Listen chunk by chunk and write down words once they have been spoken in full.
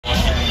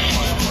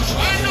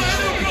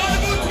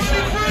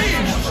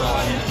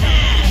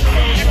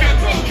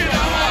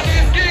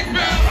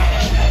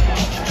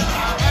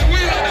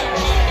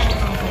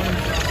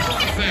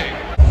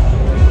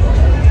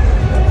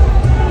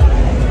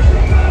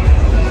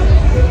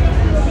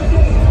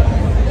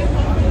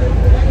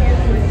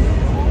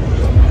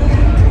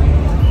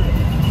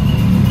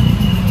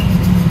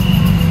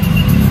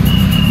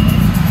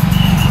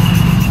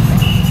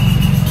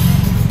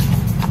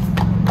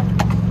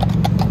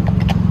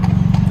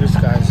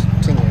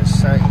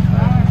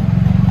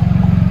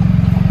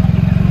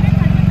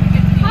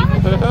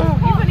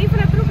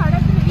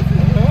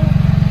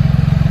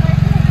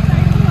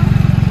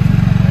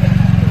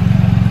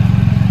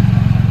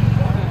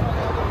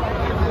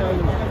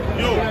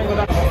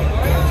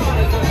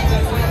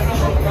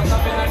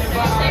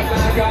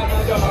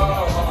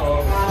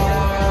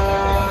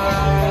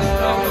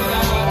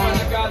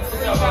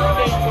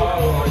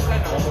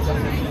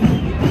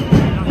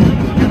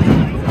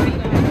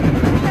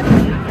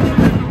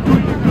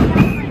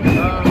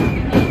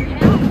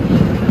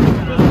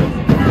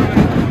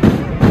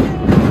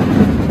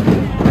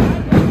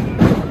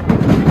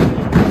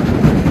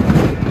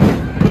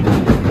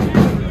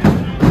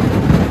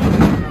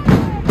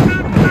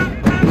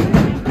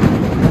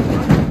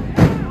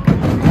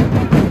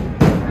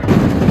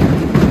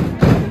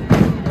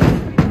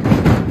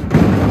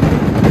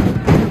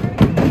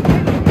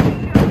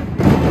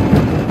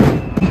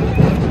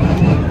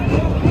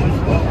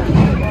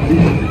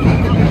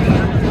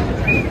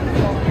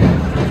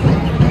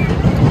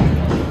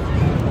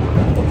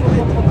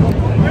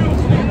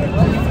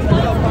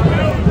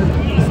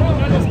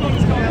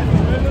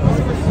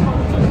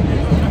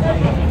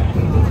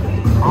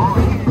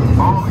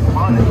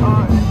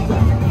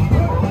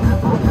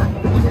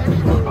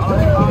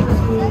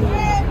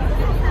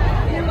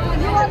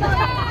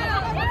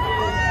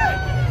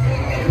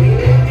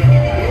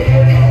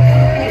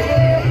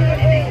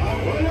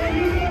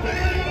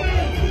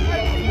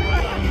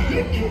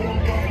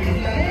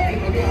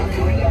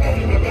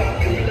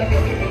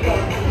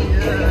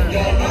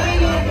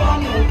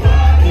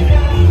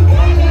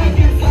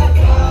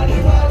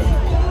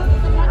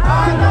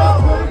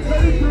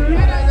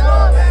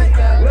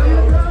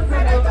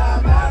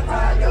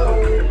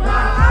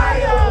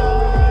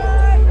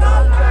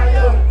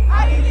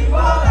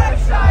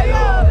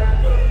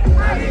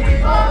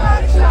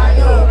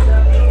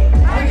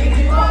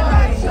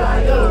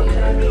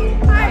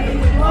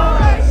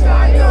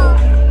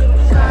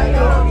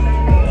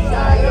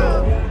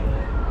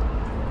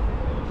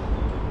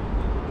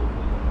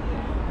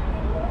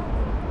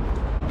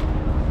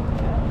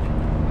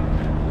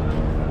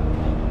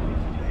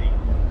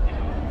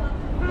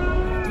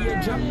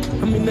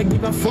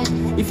give a fuck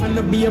if I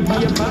not be a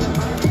back.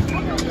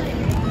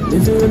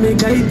 Listen when me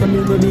guide, come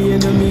in with the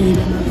enemy.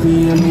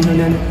 Me and me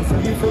none of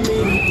them for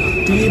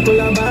me.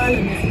 People are bad.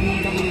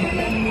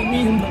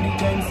 Nobody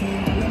can see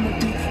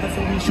calamity. I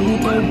say we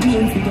shoot out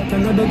pain, forget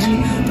another G.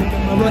 Make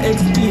them have a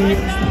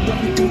experience.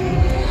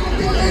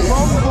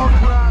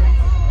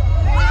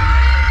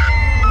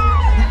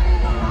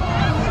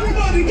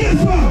 Everybody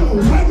gets up.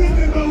 I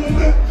remember when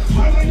the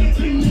I went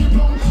to me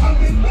down. I'm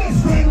the best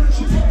friend.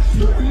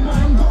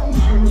 I'm down.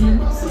 I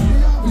remember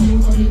Sunday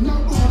afternoon. I didn't know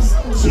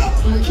what's up.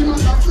 I came out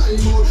of play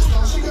mode.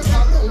 Now she got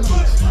that low.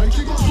 I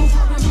keep on too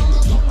far and I'm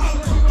not up.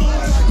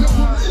 No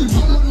one leave.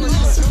 I'm not going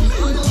to see me.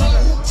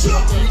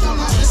 Jump. I'm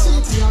not the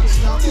city.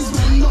 Now this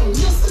man know.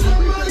 Listen,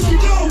 I'm like,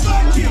 go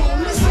back here.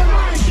 Listen,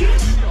 Mikey.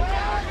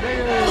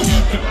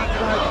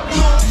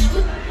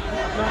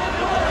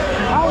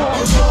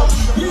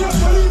 We don't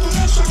believe in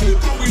that shit,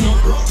 but we not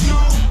broke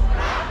now.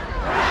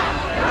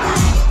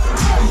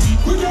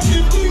 We got the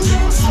things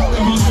that sound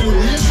them as they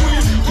raise we.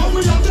 But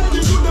we are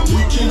taking to them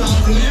wicked and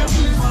play.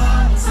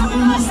 So we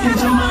must get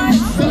your man.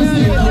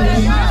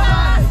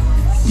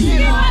 See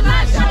you on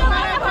that show,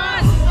 my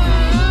boss.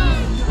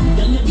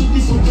 Then you do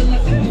this open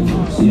like a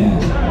yeah.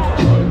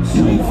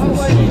 Straight for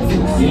straight.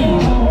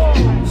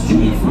 Yeah.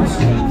 Straight for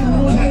straight.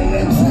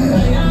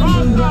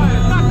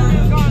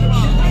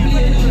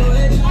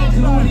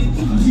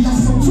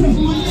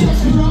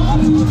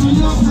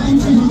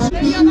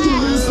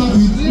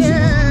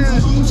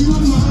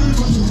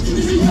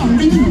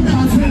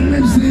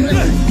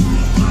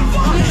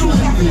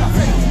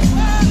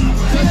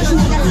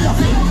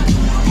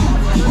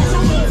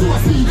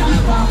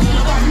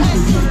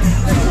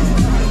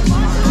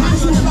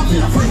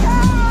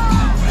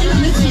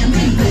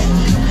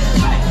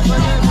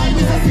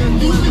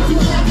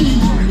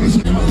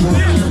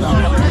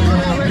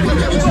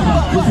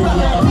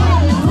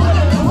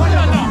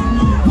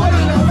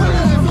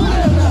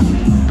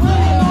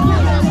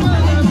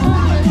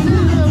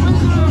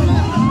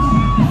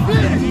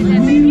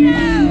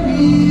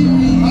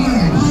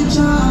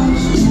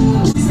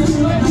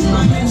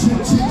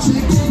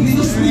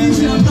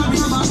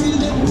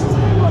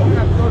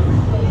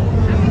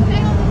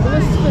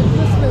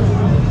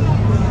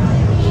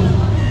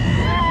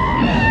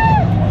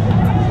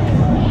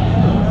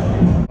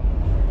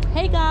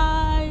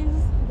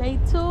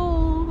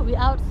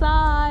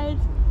 Outside.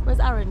 Where's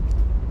Aaron?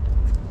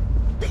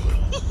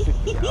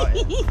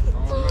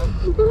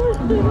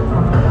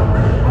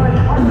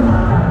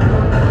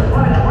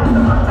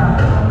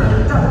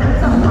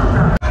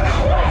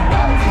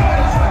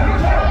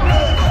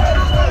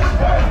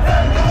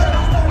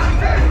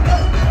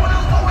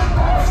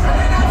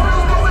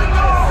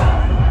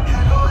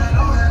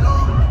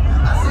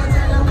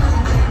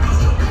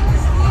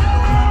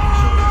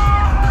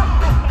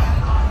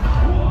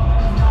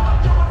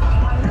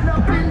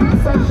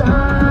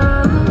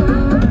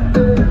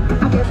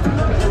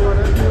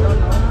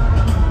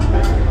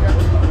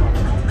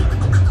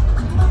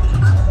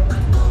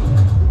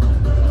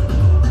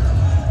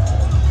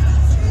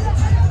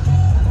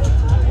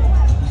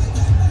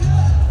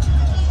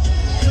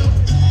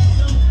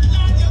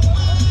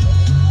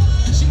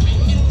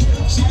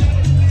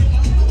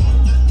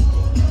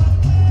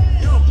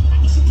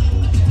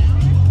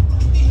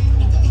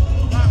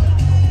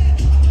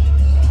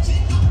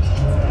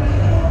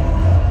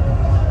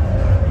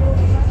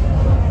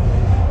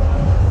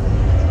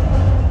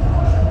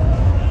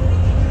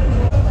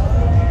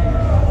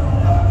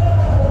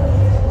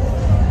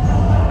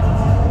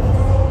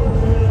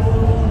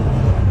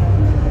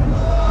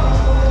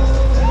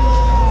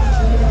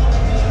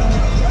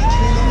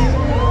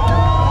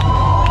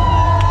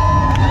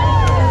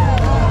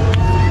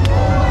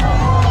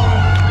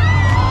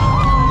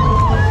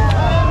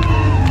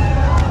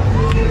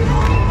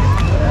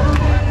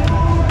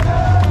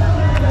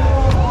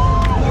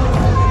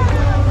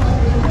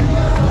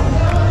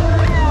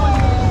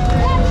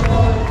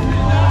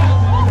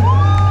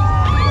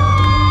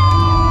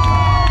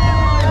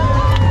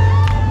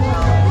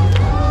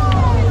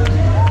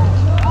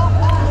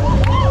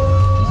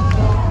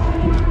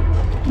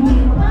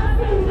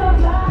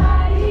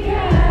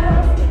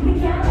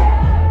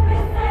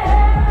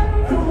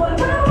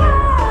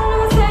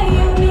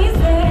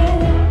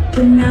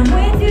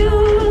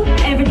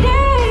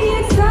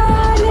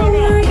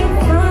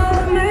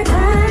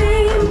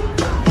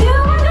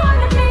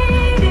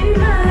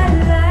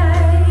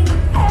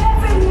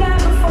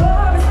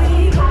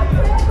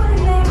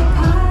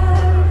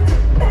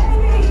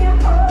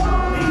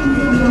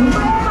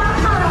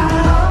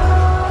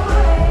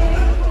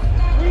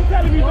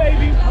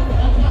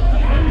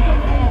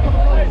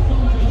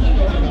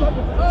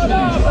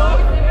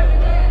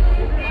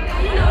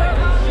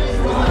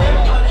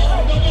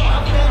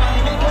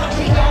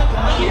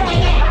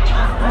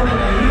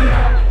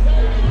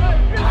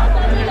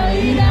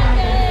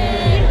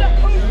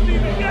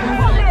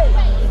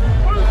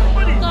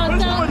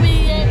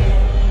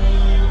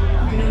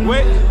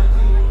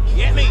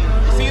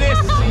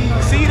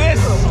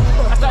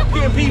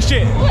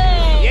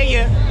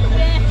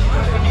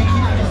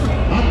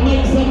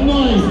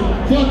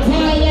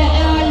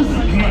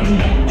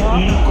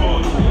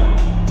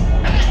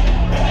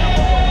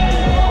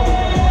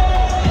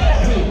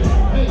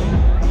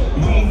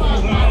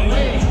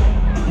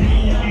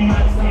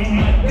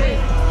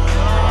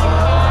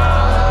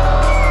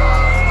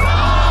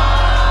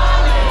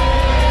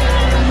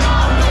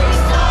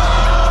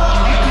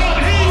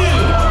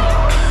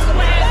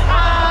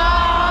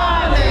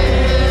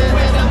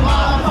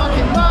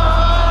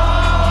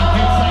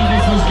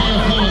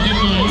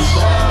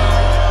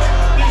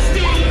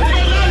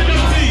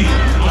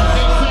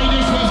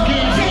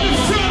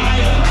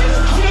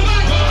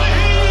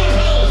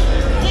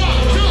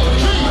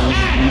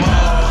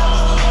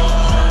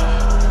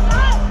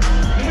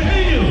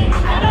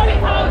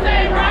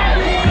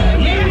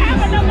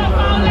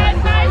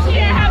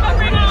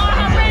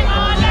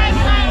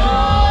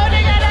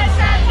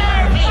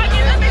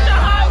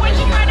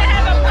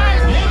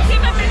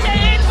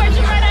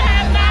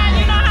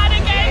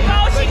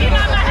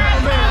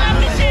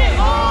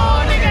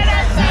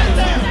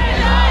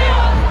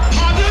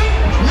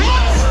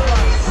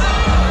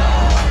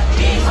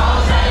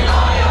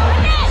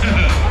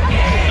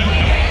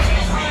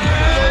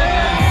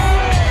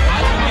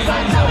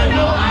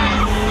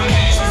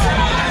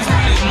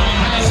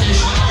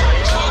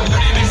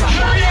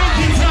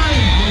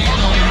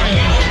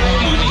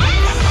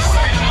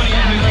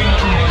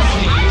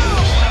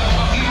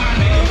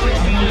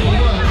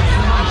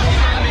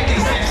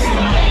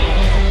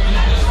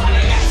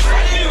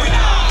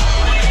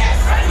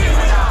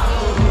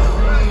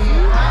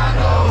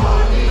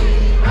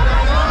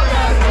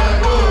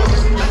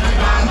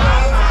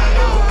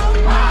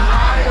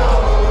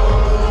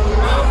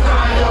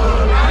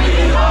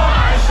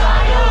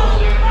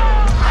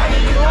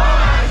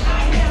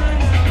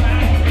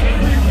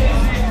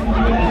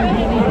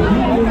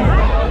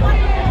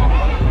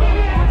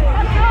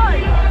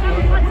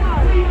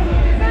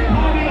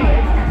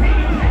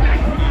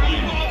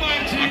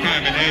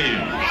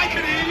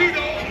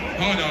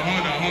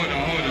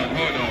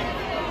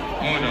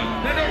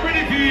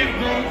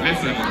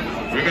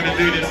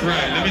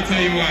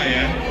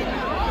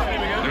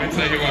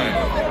 tell you why.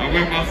 I'm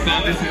with my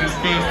son, this is his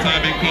first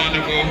time in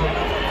Carnival.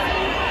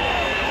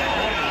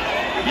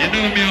 You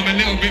know me, I'm a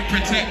little bit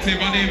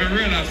protective, I didn't even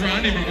realise, right,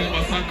 I didn't even bought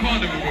my son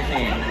Carnival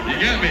before. You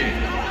get me?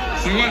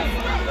 So what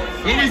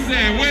we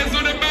saying? Where's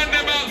all the man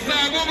them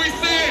outside? What we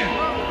saying?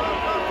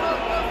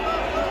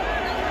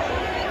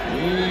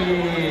 Ooh.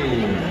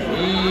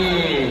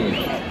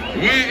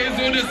 Where is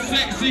all the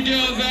sexy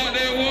girls out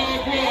there?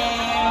 Walk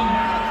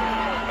on.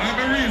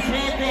 Maurice,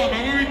 walk on,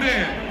 man, what we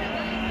doing?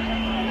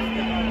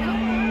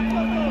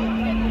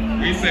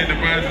 We say the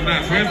boys are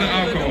nice. Where's the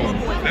alcohol?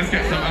 Let's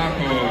get some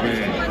alcohol over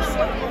here.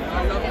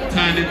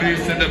 Tiny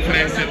boots in the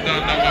place, you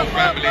don't know my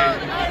family.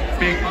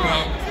 Big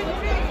pop.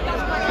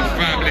 The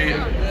family.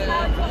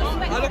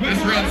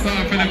 Let's run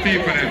something for the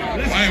people then.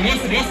 Hey,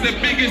 what's the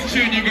biggest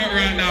tune you got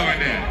right now in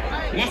there?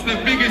 What's the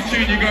biggest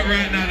tune you got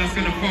right now that's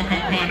gonna fuck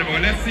up Carnival?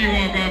 Let's see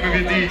what going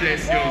with your DJ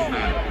skills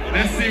now.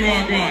 Let's see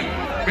what going.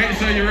 Make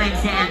sure you run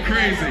something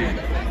crazy.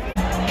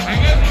 And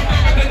where's my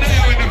brother the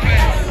nail in the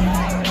place?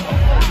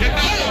 You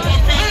know my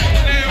brother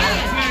the nail in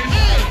the place.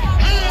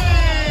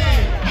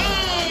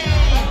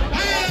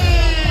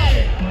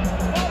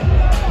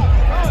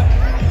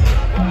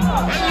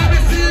 And let me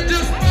see you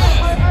just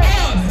buzz.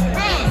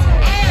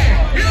 Hey,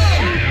 yo.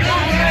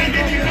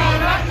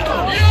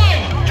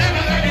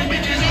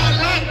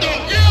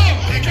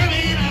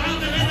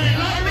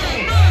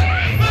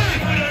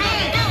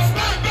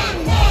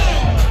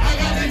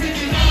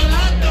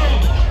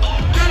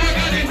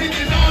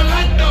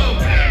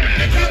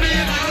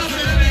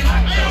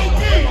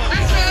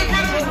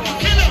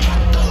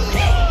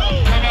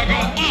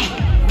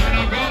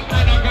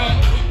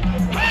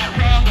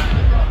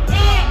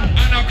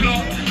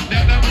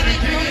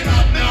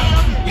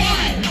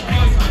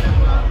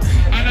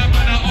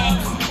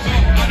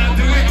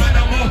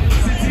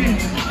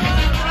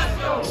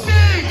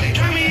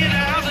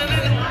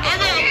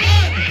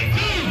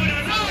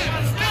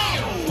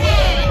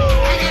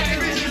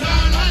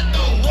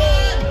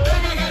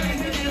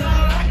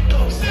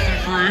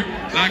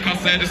 Like I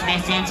said, it's my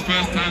son's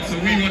first time, so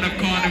we want a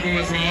Carnival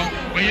as well.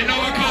 But you know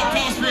what?